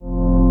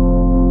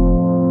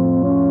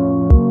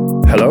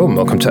Hello and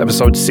welcome to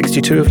episode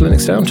 62 of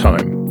Linux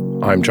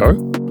Downtime. I'm Joe.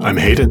 I'm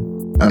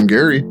Hayden. I'm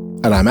Gary.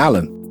 And I'm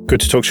Alan. Good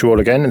to talk to you all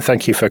again, and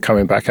thank you for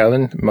coming back,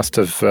 Alan. Must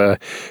have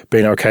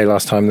been okay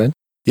last time then.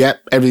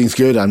 Yep, everything's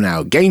good. I'm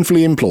now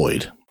gainfully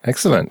employed.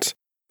 Excellent.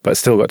 But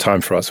still got time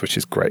for us, which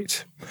is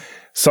great.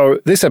 So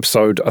this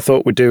episode, I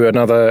thought we'd do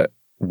another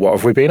what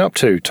have we been up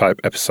to type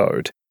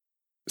episode.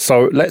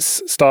 So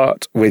let's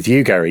start with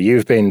you, Gary.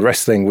 You've been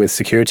wrestling with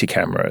security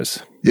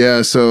cameras.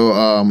 Yeah,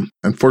 so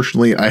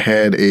unfortunately, I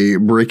had a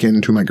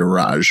break-in to my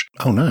garage.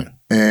 Oh, no.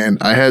 And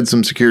I had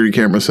some security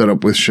cameras set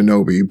up with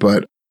Shinobi,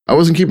 but I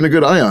wasn't keeping a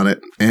good eye on it,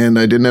 and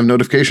I didn't have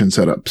notifications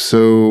set up.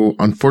 So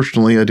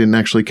unfortunately, I didn't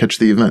actually catch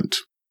the event.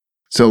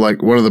 So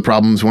like one of the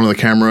problems, one of the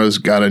cameras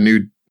got a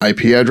new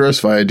IP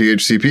address via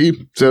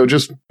DHCP, so it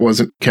just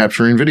wasn't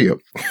capturing video.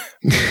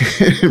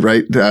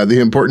 Right? The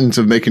importance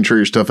of making sure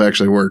your stuff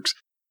actually works.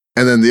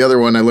 And then the other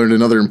one, I learned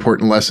another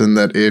important lesson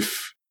that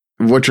if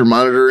what you're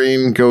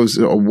monitoring goes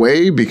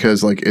away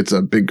because like it's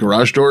a big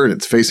garage door and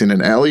it's facing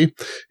an alley,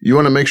 you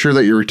want to make sure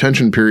that your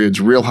retention period's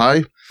real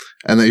high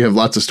and that you have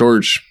lots of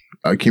storage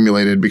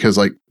accumulated because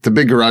like the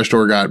big garage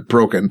door got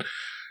broken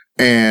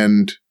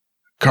and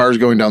cars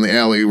going down the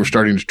alley were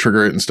starting to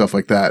trigger it and stuff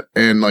like that.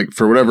 And like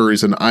for whatever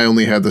reason, I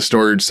only had the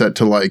storage set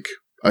to like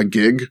a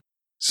gig.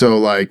 So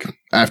like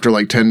after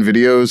like 10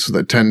 videos,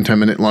 the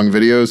 10-minute long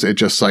videos, it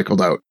just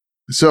cycled out.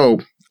 So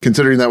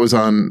considering that was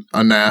on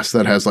a NAS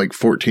that has like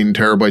 14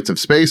 terabytes of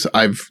space,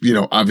 I've,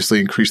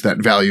 obviously increased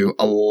that value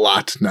a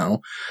lot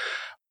now.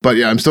 But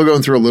yeah, I'm still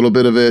going through a little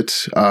bit of it,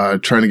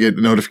 trying to get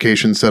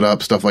notifications set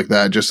up, stuff like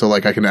that, just so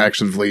like I can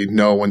actively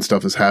know when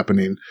stuff is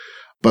happening.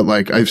 But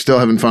like I still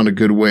haven't found a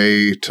good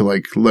way to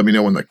like let me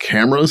know when the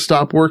cameras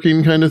stop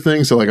working kind of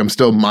thing. So like I'm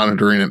still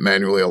monitoring it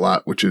manually a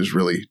lot, which is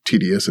really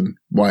tedious and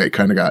why it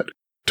kind of got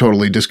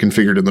totally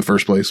disconfigured in the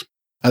first place.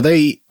 Are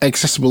they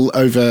accessible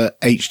over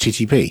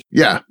HTTP?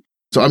 Yeah.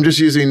 So I'm just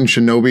using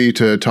Shinobi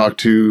to talk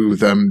to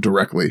them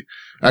directly.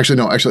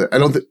 Actually, I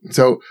don't think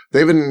so. They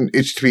have an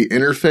HTTP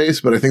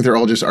interface, but I think they're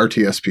all just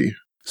RTSP.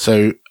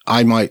 So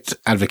I might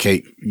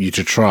advocate you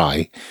to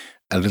try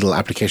a little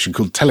application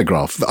called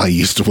Telegraph that I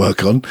used to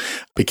work on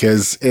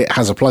because it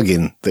has a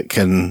plugin that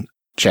can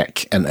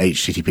check an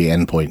HTTP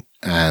endpoint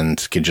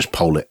and can just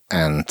poll it.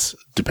 And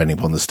depending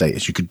upon the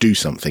status, you could do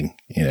something,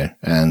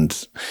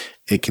 and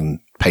it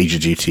can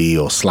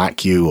PagerDuty or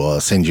Slack you or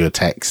send you a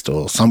text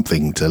or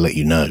something to let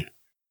you know.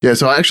 Yeah,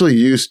 so I actually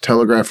use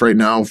Telegraph right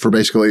now for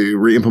basically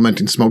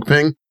re-implementing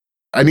SmokePing.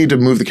 I need to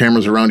move the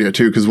cameras around yet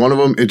too, because one of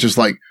them, it just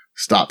like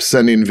stops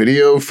sending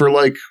video for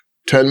like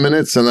 10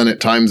 minutes and then it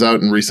times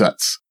out and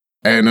resets.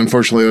 And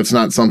unfortunately, that's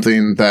not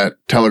something that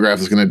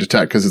Telegraph is going to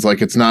detect because it's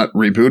like it's not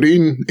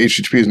rebooting.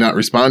 HTTP is not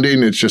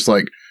responding. It's just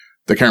like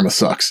the camera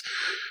sucks.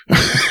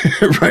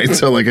 Right?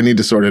 So like I need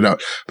to sort it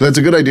out. But that's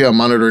a good idea. I'm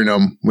monitoring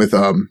them with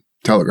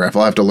Telegraph.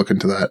 I'll have to look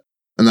into that.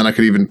 And then I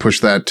could even push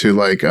that to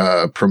like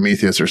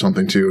Prometheus or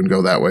something too and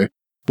go that way.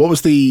 What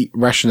was the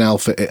rationale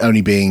for it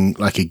only being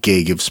like a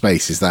gig of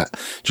space? Is that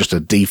just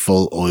a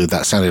default or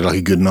that sounded like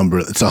a good number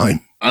at the time?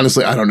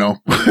 Honestly, I don't know.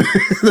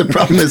 The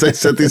problem is I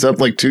set these up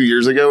like 2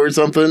 years ago or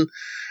something.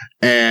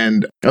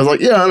 And I was like,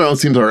 yeah, I don't know. It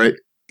seems all right.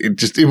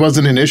 It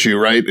wasn't an issue,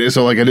 right?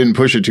 So like I didn't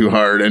push it too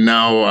hard. And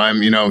now I'm,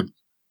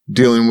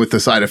 dealing with the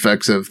side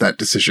effects of that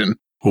decision.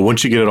 Well,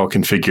 once you get it all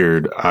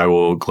configured, I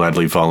will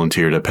gladly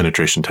volunteer to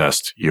penetration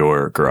test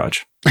your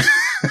garage.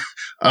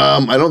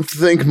 I don't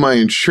think my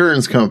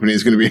insurance company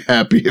is going to be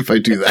happy if I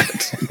do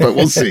that, but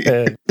we'll see.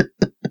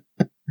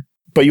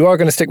 But you are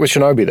going to stick with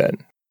Shinobi then?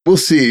 We'll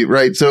see,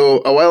 right?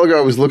 So a while ago,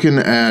 I was looking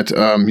at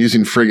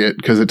using Frigate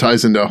because it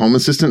ties into Home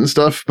Assistant and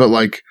stuff, but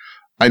like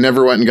I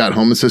never went and got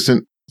Home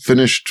Assistant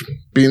finished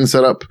being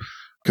set up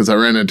because I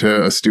ran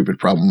into a stupid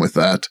problem with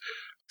that.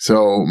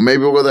 So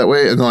maybe we'll go that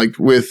way. And like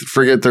with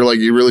Frigate, they're like,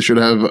 you really should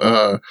have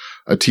a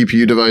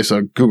TPU device,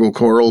 a Google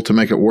Coral to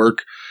make it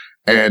work.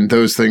 And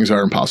those things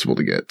are impossible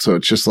to get. So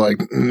it's just like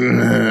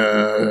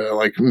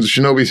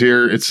Shinobi's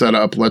here. It's set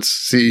up. Let's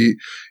see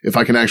if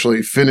I can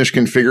actually finish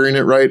configuring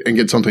it right and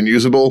get something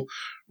usable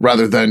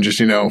rather than just,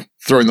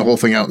 throwing the whole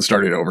thing out and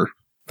starting over.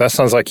 That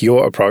sounds like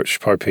your approach,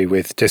 Popey,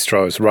 with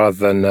distros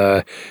rather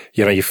than,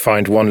 you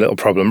find one little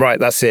problem. Right,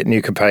 that's it.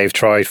 Nuke and Pave,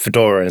 try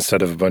Fedora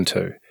instead of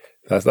Ubuntu.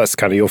 That's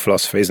kind of your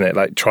philosophy, isn't it?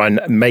 Like try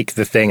and make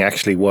the thing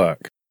actually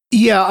work.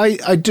 Yeah,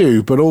 I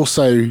do. But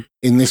also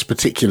in this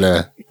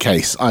particular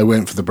case, I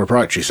went for the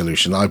proprietary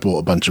solution. I bought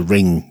a bunch of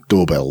Ring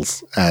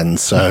doorbells. And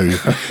so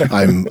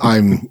I'm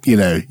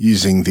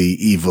using the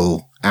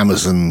evil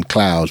Amazon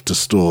cloud to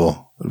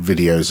store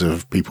videos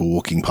of people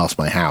walking past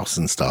my house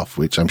and stuff,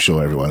 which I'm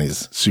sure everyone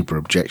is super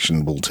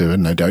objectionable to.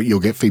 And no doubt you'll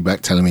get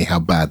feedback telling me how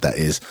bad that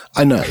is.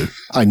 I know.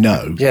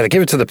 Yeah, they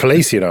give it to the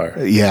police,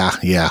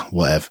 Yeah,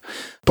 whatever.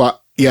 But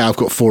yeah, I've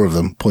got 4 of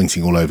them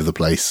pointing all over the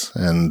place.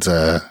 And,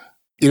 I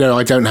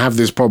don't have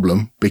this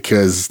problem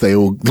because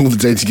all the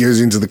data goes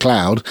into the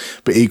cloud,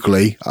 but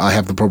equally I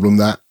have the problem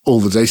that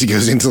all the data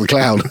goes into the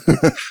cloud.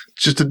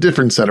 Just a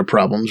different set of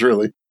problems,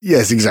 really.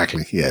 Yes,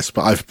 exactly. Yes.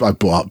 But I've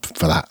bought up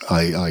for that.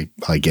 I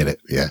get it.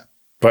 Yeah.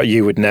 But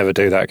you would never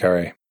do that,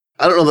 Gary.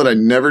 I don't know that I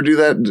never do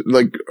that.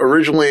 Like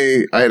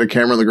originally I had a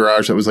camera in the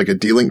garage that was like a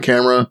D-Link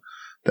camera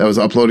that was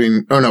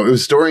uploading. Oh no, it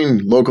was storing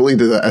locally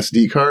to the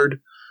SD card.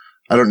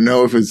 I don't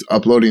know if it's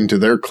uploading to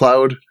their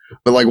cloud,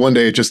 but like one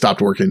day it just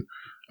stopped working.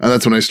 And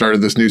that's when I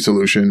started this new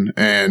solution.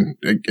 And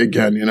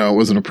again, you know, it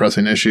wasn't a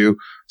pressing issue.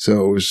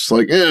 So it was just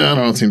like, yeah, I don't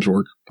know, it seems to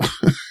work.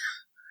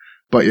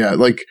 But yeah,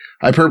 like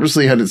I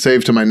purposely had it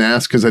saved to my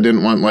NAS because I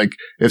didn't want like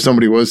if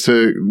somebody was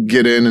to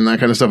get in and that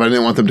kind of stuff, I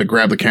didn't want them to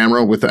grab the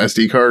camera with the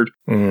SD card.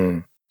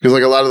 Because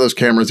like a lot of those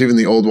cameras, even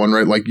the old one,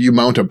 right? Like you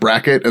mount a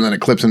bracket and then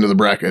it clips into the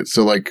bracket.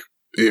 So like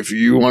if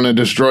you want to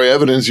destroy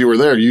evidence you were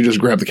there, you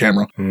just grab the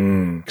camera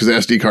because the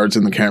SD card's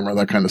in the camera,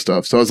 that kind of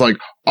stuff. So I was like,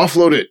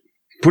 offload it,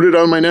 put it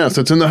on my NAS.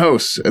 It's in the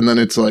house. And then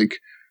it's like,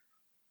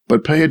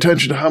 but pay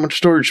attention to how much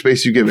storage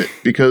space you give it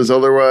because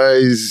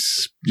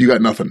otherwise you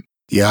got nothing.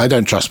 Yeah, I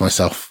don't trust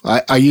myself.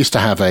 I used to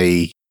have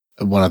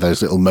one of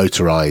those little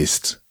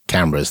motorized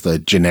cameras, the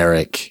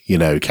generic, you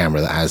know, camera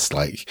that has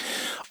like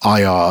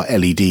IR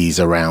LEDs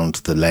around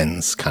the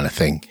lens kind of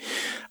thing.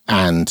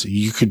 And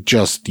you could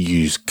just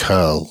use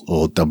curl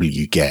or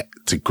wget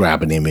to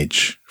grab an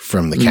image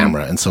from the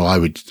camera. And so I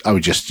would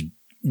just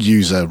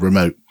use a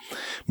remote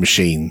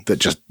machine that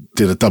just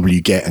did a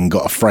wget and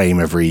got a frame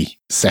every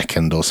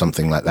second or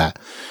something like that.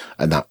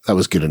 And that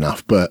was good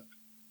enough. But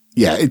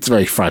yeah, it's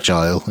very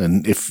fragile.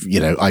 And if, you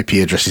know, IP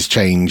addresses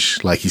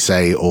change, like you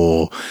say,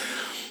 or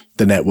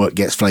the network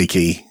gets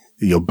flaky,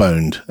 you're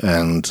boned.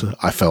 And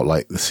I felt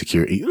like the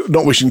security,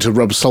 not wishing to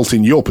rub salt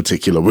in your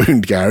particular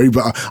wound, Gary,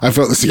 but I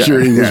felt the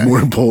security was more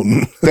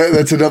important.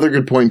 That's another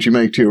good point you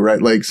make too,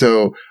 right? Like,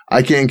 so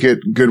I can't get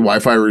good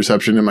Wi-Fi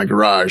reception in my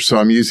garage. So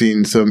I'm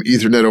using some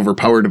Ethernet over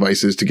power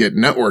devices to get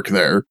network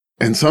there.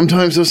 And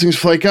sometimes those things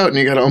flake out and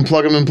you got to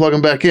unplug them and plug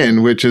them back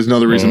in, which is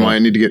another reason why I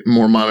need to get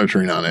more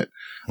monitoring on it.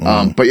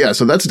 But yeah,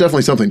 so that's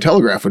definitely something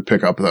Telegraph would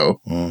pick up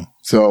though.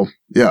 So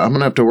yeah, I'm going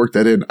to have to work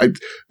that in.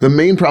 The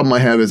main problem I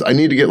have is I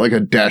need to get like a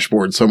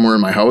dashboard somewhere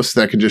in my house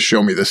that can just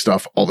show me this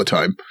stuff all the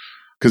time.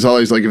 Cause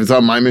always like if it's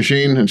on my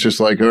machine, it's just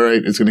like, all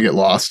right, it's going to get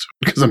lost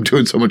because I'm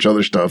doing so much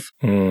other stuff.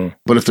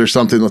 But if there's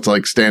something that's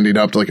like standing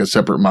up to like a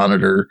separate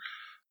monitor,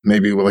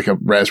 maybe with like a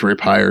Raspberry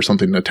Pi or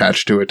something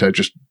attached to it,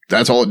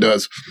 that's all it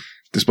does.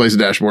 Displays a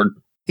dashboard.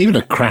 Even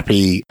a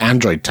crappy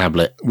Android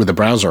tablet with a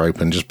browser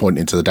open, just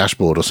pointing to the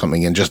dashboard or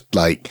something and just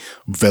like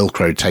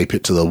Velcro tape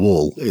it to the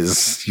wall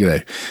is, you know,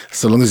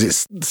 so long as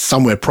it's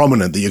somewhere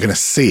prominent that you're going to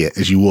see it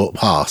as you walk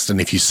past. And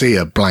if you see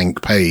a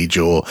blank page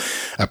or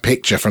a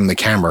picture from the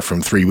camera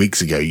from 3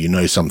 weeks ago, you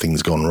know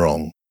something's gone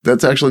wrong.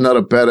 That's actually not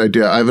a bad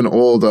idea. I have an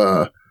old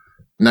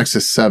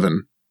Nexus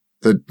 7,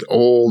 the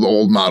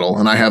old model,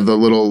 and I have the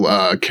little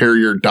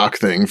carrier dock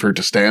thing for it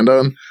to stand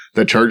on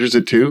that charges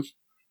it too.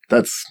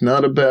 That's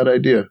not a bad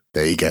idea.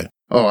 There you go.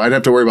 Oh, I'd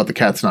have to worry about the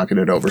cats knocking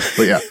it over,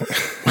 but yeah.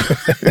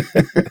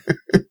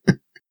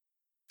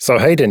 So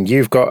Hayden,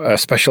 you've got a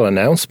special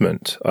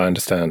announcement, I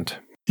understand.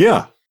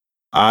 Yeah.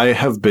 I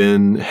have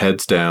been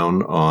heads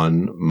down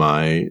on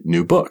my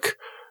new book.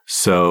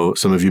 So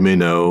some of you may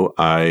know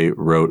I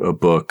wrote a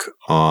book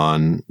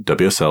on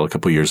WSL a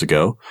couple years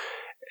ago,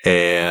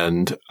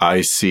 and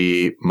I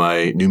see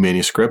my new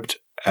manuscript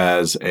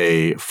as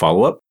a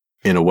follow-up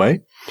in a way.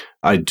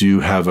 I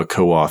do have a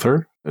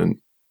co-author, and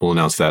we'll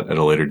announce that at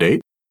a later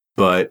date,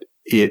 but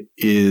it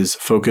is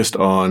focused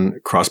on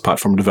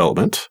cross-platform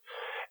development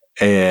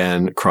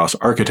and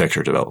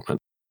cross-architecture development.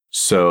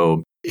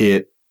 So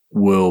it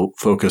will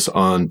focus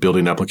on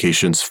building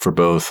applications for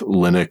both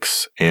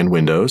Linux and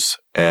Windows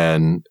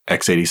and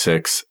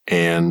x86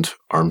 and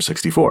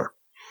ARM64.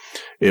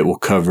 It will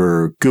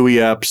cover GUI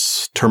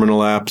apps,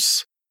 terminal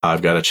apps.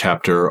 I've got a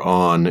chapter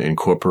on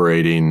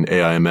incorporating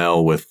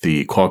AIML with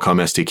the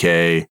Qualcomm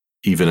SDK,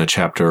 even a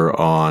chapter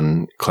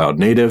on cloud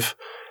native.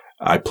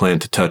 I plan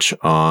to touch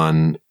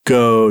on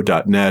Go,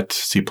 .NET,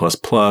 C++,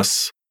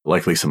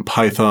 likely some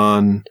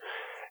Python,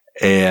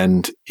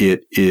 and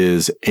it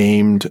is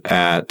aimed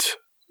at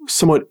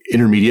somewhat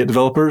intermediate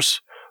developers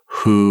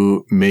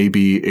who may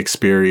be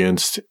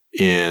experienced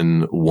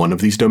in one of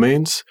these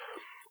domains,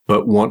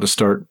 but want to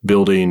start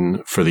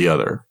building for the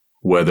other,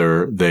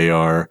 whether they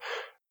are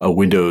a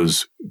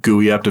Windows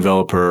GUI app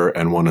developer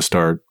and want to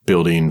start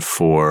building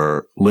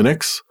for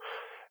Linux,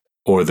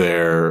 or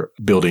they're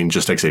building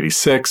just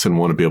x86 and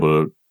want to be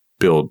able to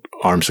build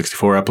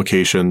ARM64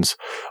 applications,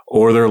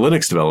 or they're a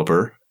Linux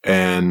developer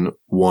and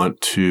want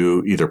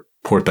to either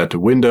port that to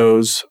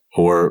Windows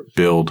or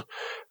build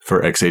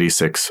for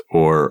x86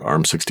 or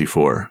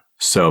ARM64.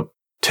 So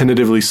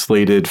tentatively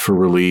slated for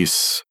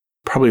release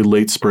probably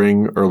late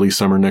spring, early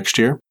summer next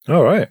year.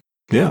 All right.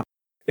 Yeah.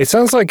 It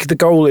sounds like the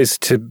goal is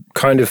to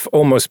kind of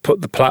almost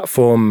put the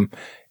platform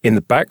in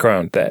the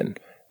background then,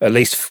 at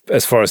least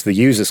as far as the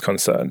user's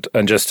concerned,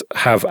 and just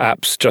have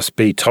apps just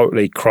be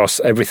totally cross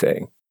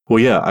everything. Well,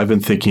 yeah, I've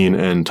been thinking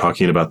and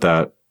talking about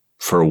that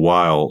for a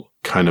while,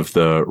 kind of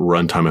the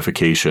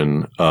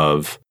runtimeification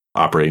of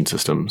operating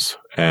systems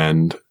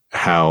and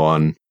how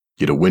on,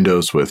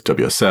 Windows with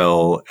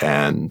WSL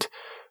and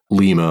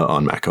Lima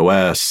on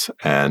macOS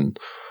and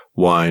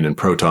Wine and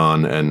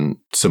Proton and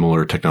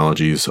similar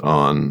technologies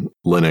on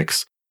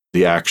Linux,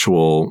 the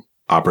actual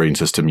operating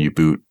system you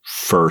boot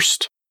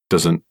first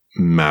doesn't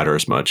matter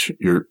as much.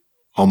 You're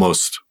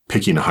almost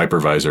picking a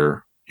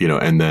hypervisor,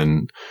 and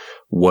then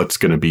what's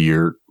going to be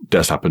your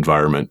desktop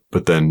environment,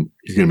 but then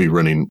you're going to be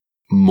running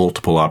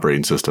multiple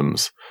operating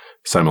systems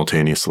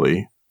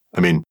simultaneously.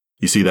 I mean,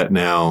 you see that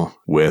now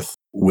with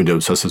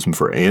Windows Subsystem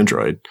for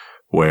Android,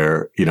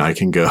 where, I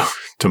can go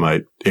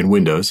to in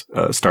Windows,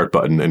 start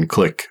button and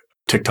click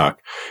TikTok,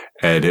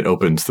 and it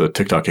opens the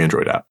TikTok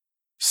Android app.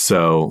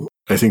 So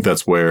I think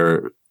that's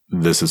where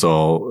this is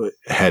all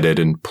headed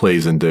and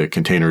plays into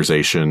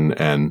containerization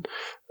and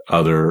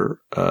other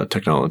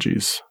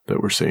technologies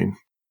that we're seeing.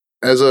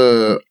 As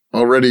a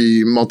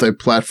already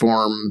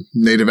multi-platform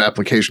native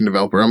application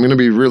developer, I'm going to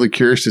be really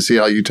curious to see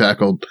how you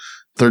tackled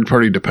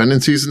third-party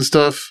dependencies and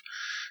stuff,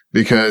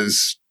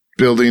 because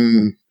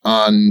building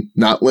on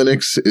not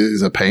Linux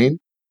is a pain.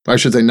 I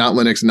should say not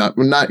Linux, not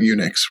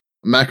Unix.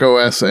 Mac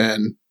OS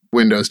and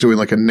Windows doing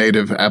like a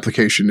native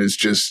application is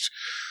just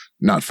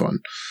not fun.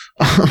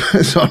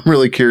 So I'm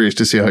really curious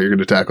to see how you're going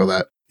to tackle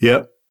that.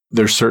 Yep.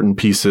 There's certain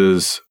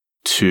pieces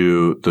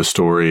to the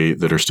story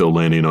that are still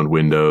landing on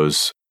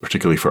Windows,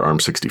 particularly for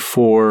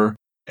ARM64.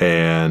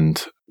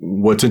 And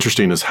what's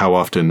interesting is how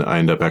often I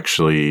end up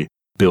actually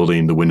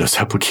building the Windows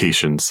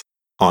applications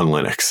on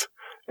Linux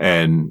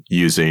and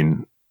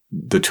using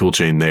the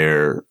toolchain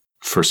there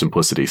for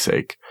simplicity's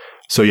sake.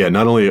 So yeah,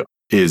 not only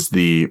is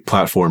the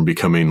platform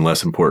becoming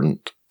less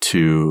important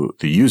to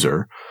the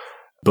user,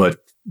 but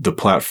the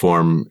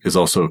platform is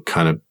also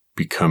kind of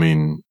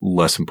becoming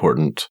less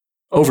important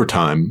over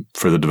time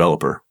for the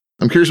developer.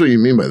 I'm curious what you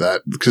mean by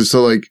that, because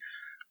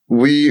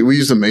we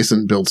use a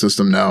Mason build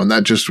system now, and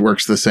that just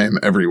works the same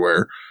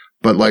everywhere.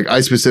 But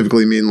I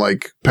specifically mean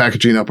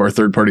packaging up our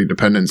third-party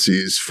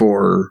dependencies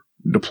for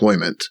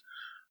deployment.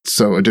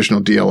 So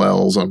additional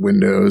DLLs on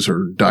Windows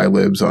or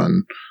dilibs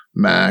on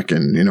Mac,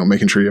 and,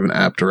 making sure you have an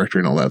app directory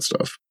and all that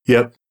stuff.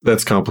 Yep,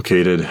 that's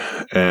complicated.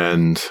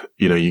 And,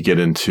 you get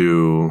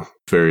into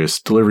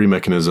various delivery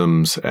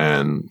mechanisms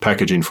and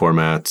packaging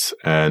formats.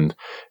 And,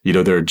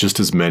 there are just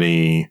as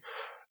many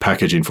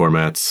packaging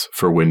formats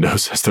for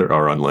Windows as there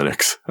are on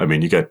Linux. I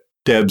mean, you got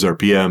DEBs,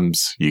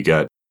 RPMs, you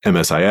got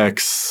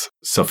MSIX,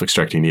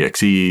 self-extracting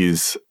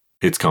EXEs.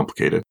 It's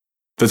complicated.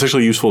 That's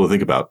actually useful to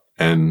think about,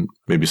 and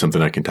maybe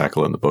something I can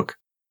tackle in the book.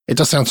 It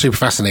does sound super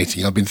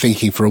fascinating. I've been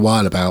thinking for a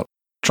while about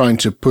trying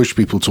to push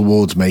people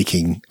towards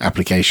making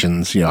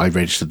applications. I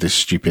registered this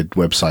stupid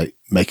website,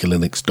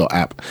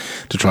 makerlinux.app,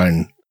 to try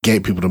and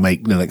get people to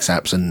make Linux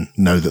apps and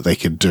know that they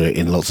could do it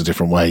in lots of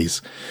different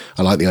ways.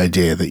 I like the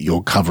idea that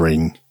you're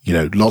covering,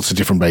 lots of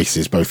different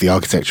bases, both the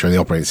architecture and the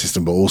operating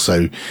system, but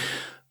also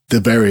the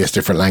various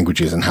different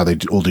languages and how they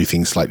all do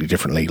things slightly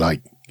differently.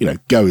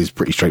 Go is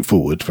pretty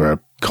straightforward for a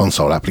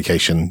console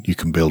application. You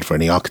can build for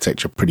any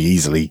architecture pretty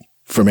easily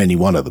from any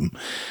one of them.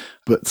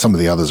 But some of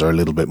the others are a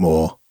little bit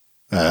more,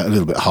 a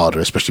little bit harder,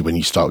 especially when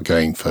you start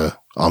going for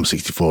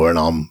ARM64 and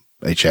ARM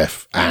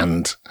HF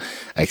and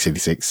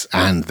x86,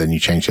 and then you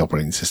change the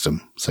operating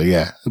system. So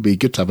yeah, it'd be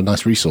good to have a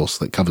nice resource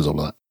that covers all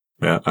of that.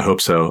 Yeah, I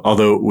hope so.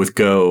 Although with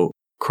Go,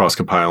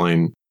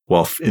 cross-compiling,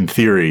 while in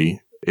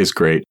theory is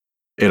great,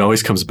 it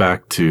always comes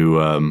back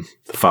to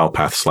file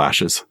path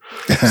slashes.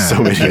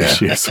 So many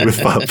issues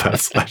with file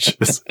path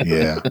slashes.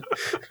 Yeah.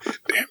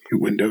 Damn you,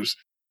 Windows.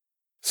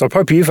 So,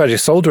 Pope, you've had your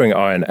soldering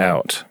iron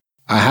out.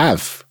 I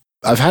have.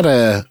 I've had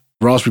a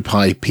Raspberry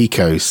Pi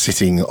Pico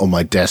sitting on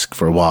my desk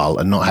for a while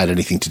and not had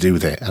anything to do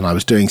with it. And I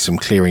was doing some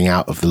clearing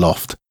out of the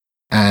loft.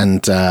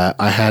 And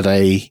I had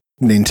a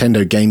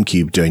Nintendo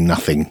GameCube doing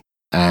nothing.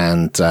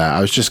 And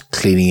I was just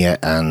cleaning it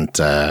and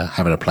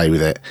having a play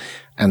with it.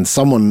 And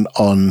someone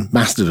on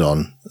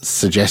Mastodon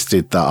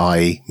suggested that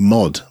I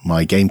mod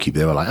my GameCube.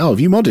 They were like, "Oh, have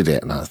you modded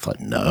it?" And I was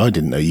like, "No, I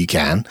didn't know you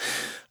can."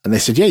 And they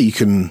said, "Yeah, you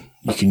can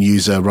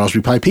use a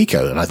Raspberry Pi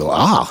Pico." And I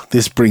thought,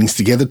 this brings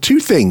together two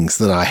things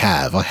that I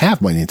have. I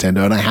have my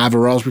Nintendo and I have a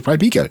Raspberry Pi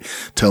Pico.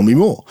 Tell me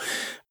more.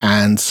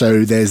 And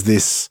so there's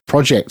this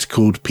project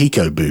called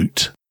Pico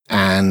Boot,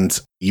 and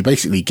you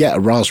basically get a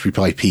Raspberry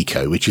Pi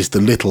Pico, which is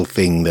the little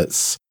thing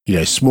that's,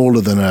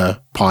 smaller than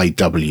a Pi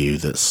W,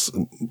 that's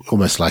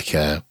almost like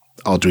a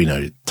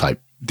Arduino type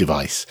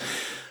device,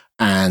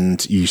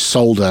 and you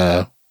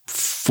solder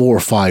 4 or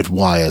 5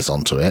 wires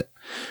onto it,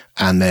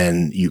 and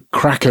then you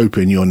crack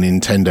open your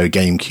Nintendo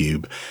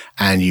GameCube,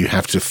 and you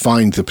have to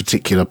find the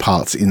particular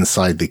parts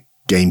inside the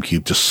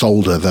GameCube to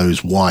solder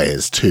those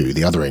wires to,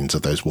 the other ends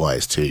of those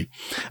wires to,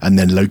 and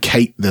then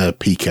locate the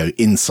Pico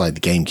inside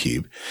the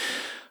GameCube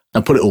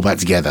and put it all back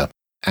together.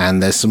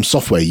 And there's some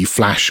software you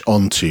flash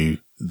onto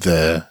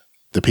the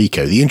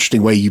Pico. The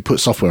interesting way you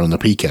put software on the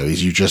Pico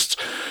is you just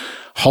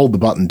hold the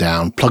button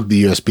down, plug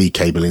the USB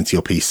cable into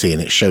your PC,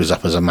 and it shows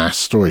up as a mass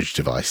storage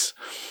device.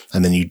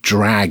 And then you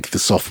drag the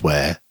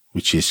software,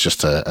 which is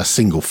just a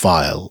single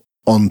file,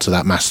 onto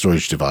that mass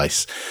storage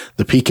device.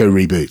 The Pico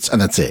reboots,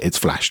 and that's it. It's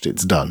flashed.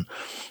 It's done.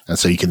 And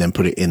so you can then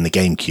put it in the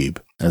GameCube.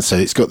 And so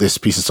it's got this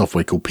piece of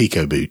software called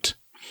Pico Boot.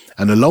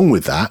 And along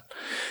with that,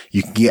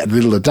 you can get a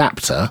little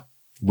adapter,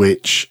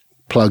 which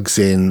plugs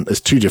in,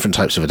 there's two different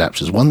types of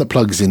adapters. One that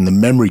plugs in the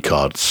memory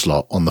card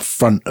slot on the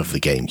front of the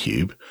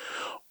GameCube,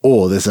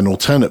 or there's an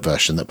alternate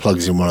version that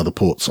plugs in one of the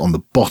ports on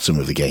the bottom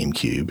of the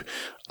GameCube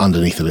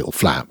underneath a little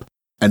flap.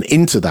 And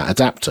into that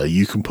adapter,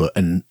 you can put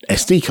an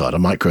SD card, a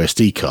micro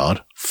SD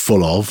card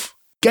full of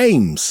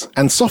games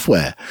and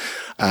software,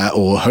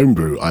 or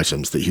homebrew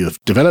items that you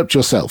have developed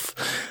yourself.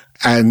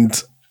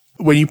 And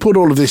when you put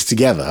all of this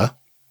together,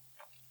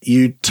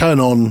 you turn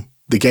on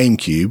the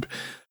GameCube,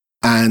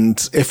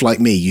 and if, like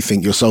me, you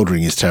think your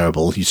soldering is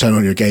terrible, you turn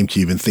on your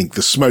GameCube and think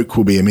the smoke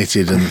will be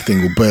emitted and the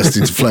thing will burst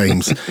into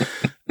flames.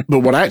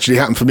 But what actually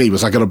happened for me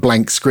was I got a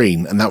blank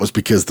screen, and that was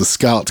because the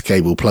SCART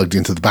cable plugged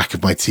into the back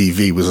of my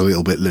TV was a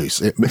little bit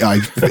loose. I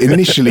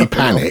initially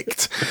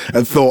panicked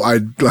and thought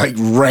I'd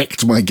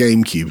wrecked my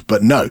GameCube,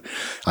 but no,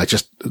 I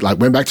just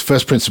went back to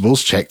first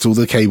principles, checked all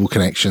the cable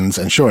connections,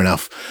 and sure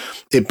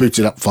enough, it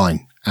booted up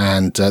fine.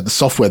 And the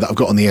software that I've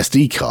got on the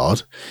SD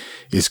card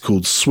is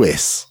called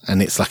Swiss,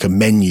 and it's like a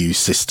menu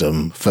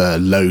system for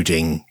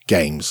loading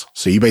games.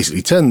 So you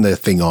basically turn the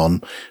thing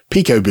on,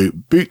 Pico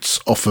boots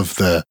off of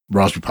the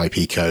Raspberry Pi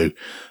Pico,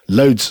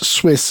 loads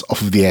Swiss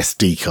off of the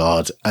SD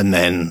card, and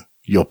then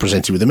you're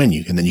presented with a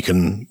menu. And then you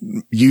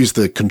can use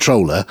the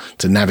controller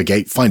to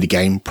navigate, find a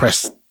game,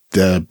 press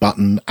the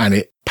button, and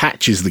it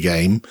patches the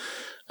game,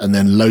 and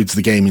then loads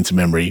the game into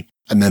memory,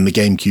 and then the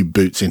GameCube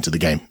boots into the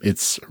game.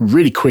 It's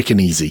really quick and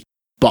easy.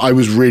 But I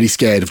was really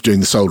scared of doing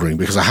the soldering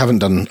because I haven't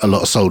done a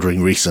lot of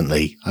soldering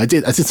recently. I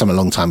did some a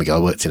long time ago. I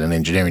worked in an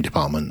engineering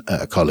department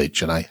at a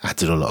college, and I had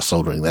to do a lot of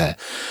soldering there.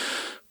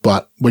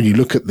 But when you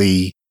look at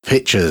the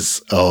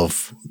pictures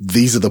of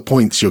these are the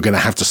points you're going to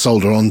have to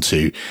solder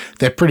onto,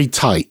 they're pretty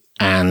tight.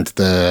 And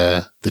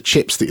the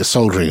chips that you're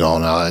soldering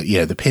on are,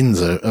 the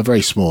pins are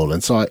very small.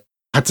 And so I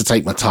had to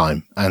take my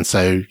time. And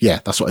so, yeah,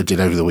 that's what I did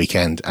over the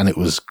weekend. And it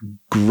was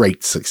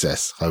great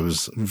success. I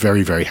was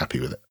very, very happy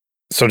with it.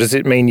 So does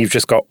it mean you've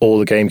just got all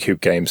the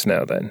GameCube games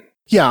now then?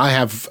 Yeah, I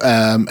have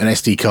an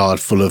SD card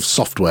full of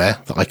software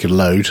that I could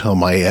load on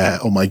my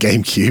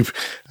GameCube,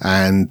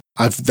 and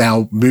I've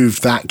now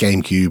moved that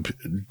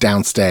GameCube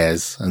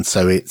downstairs, and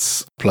so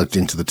it's plugged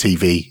into the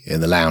TV in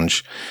the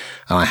lounge,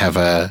 and I have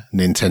a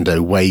Nintendo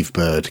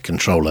Wavebird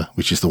controller,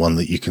 which is the one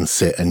that you can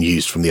sit and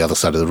use from the other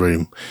side of the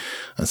room,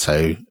 and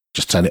so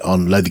just turn it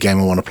on, load the game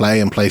I want to play,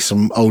 and play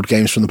some old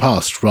games from the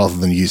past, rather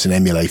than use an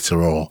emulator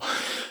or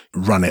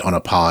run it on a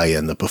Pi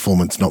and the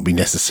performance not be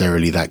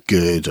necessarily that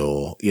good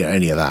or,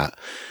 any of that.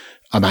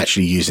 I'm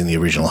actually using the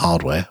original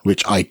hardware,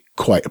 which I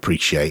quite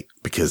appreciate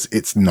because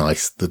it's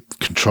nice. The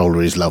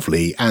controller is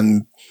lovely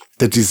and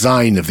the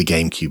design of the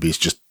GameCube is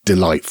just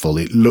delightful.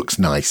 It looks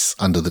nice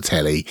under the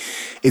telly.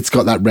 It's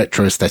got that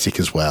retro aesthetic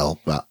as well,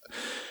 but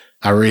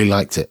I really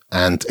liked it.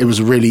 And it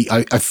was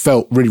I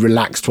felt really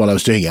relaxed while I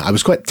was doing it. I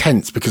was quite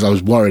tense because I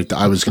was worried that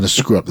I was going to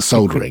screw up the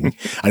soldering.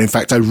 And in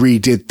fact, I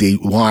redid the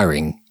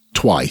wiring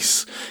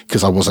twice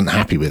because I wasn't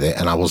happy with it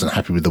and I wasn't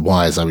happy with the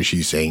wires I was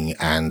using.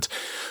 And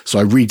so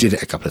I redid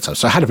it a couple of times.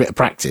 So I had a bit of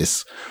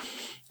practice,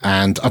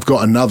 and I've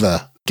got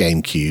another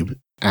GameCube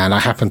and I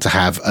happen to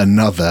have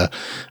another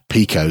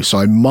Pico. So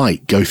I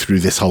might go through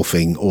this whole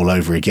thing all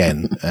over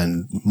again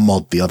and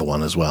mod the other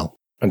one as well.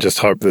 And just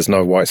hope there's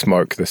no white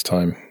smoke this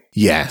time.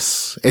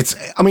 Yes. It's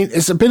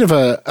a bit of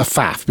a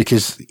faff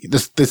because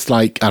there's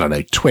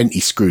 20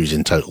 screws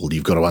in total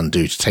you've got to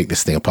undo to take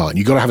this thing apart. And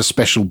you've got to have a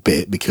special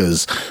bit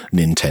because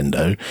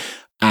Nintendo,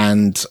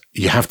 and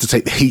you have to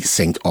take the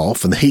heatsink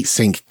off, and the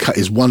heatsink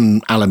is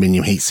one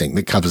aluminium heatsink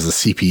that covers the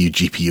CPU,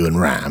 GPU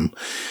and RAM.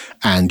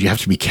 And you have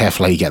to be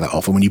careful how you get that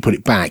off. And when you put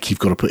it back, you've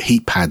got to put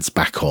heat pads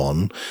back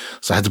on.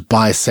 So I had to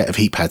buy a set of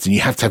heat pads, and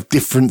you have to have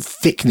different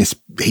thickness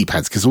heat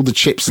pads because all the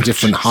chips are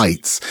different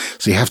heights.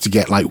 So you have to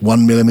get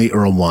 1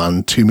 millimeter on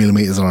one, 2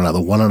 millimeters on another,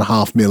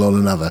 1.5 mil on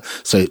another.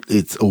 So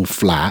it's all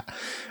flat.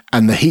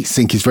 And the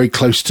heatsink is very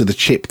close to the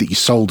chip that you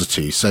solder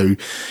to. So,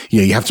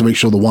 you have to make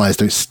sure the wires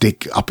don't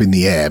stick up in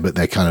the air, but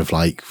they're kind of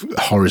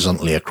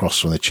horizontally across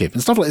from the chip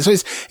and stuff like that.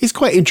 So it's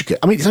quite intricate.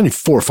 I mean, it's only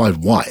 4 or 5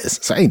 wires,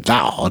 so it ain't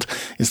that hard.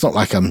 It's not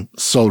like I'm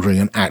soldering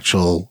an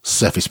actual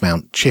surface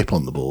mount chip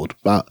on the board,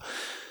 but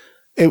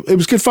it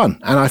was good fun.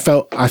 And I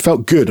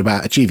felt good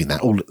about achieving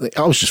that.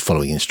 I was just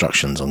following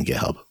instructions on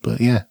GitHub,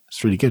 but yeah,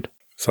 it's really good.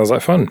 Sounds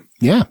like fun.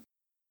 Yeah.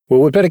 Well,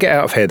 we'd better get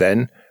out of here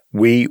then.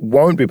 We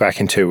won't be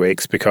back in 2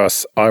 weeks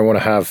because I want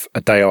to have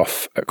a day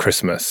off at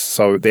Christmas.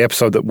 So the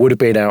episode that would have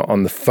been out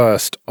on the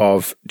 1st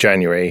of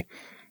January,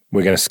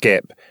 we're going to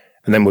skip,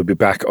 and then we'll be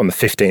back on the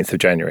 15th of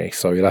January.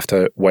 So you'll have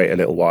to wait a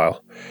little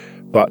while.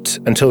 But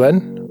until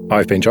then,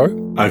 I've been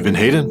Joe. I've been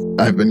Hayden.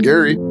 I've been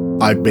Gary.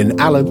 I've been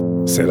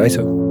Alan. See you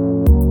later.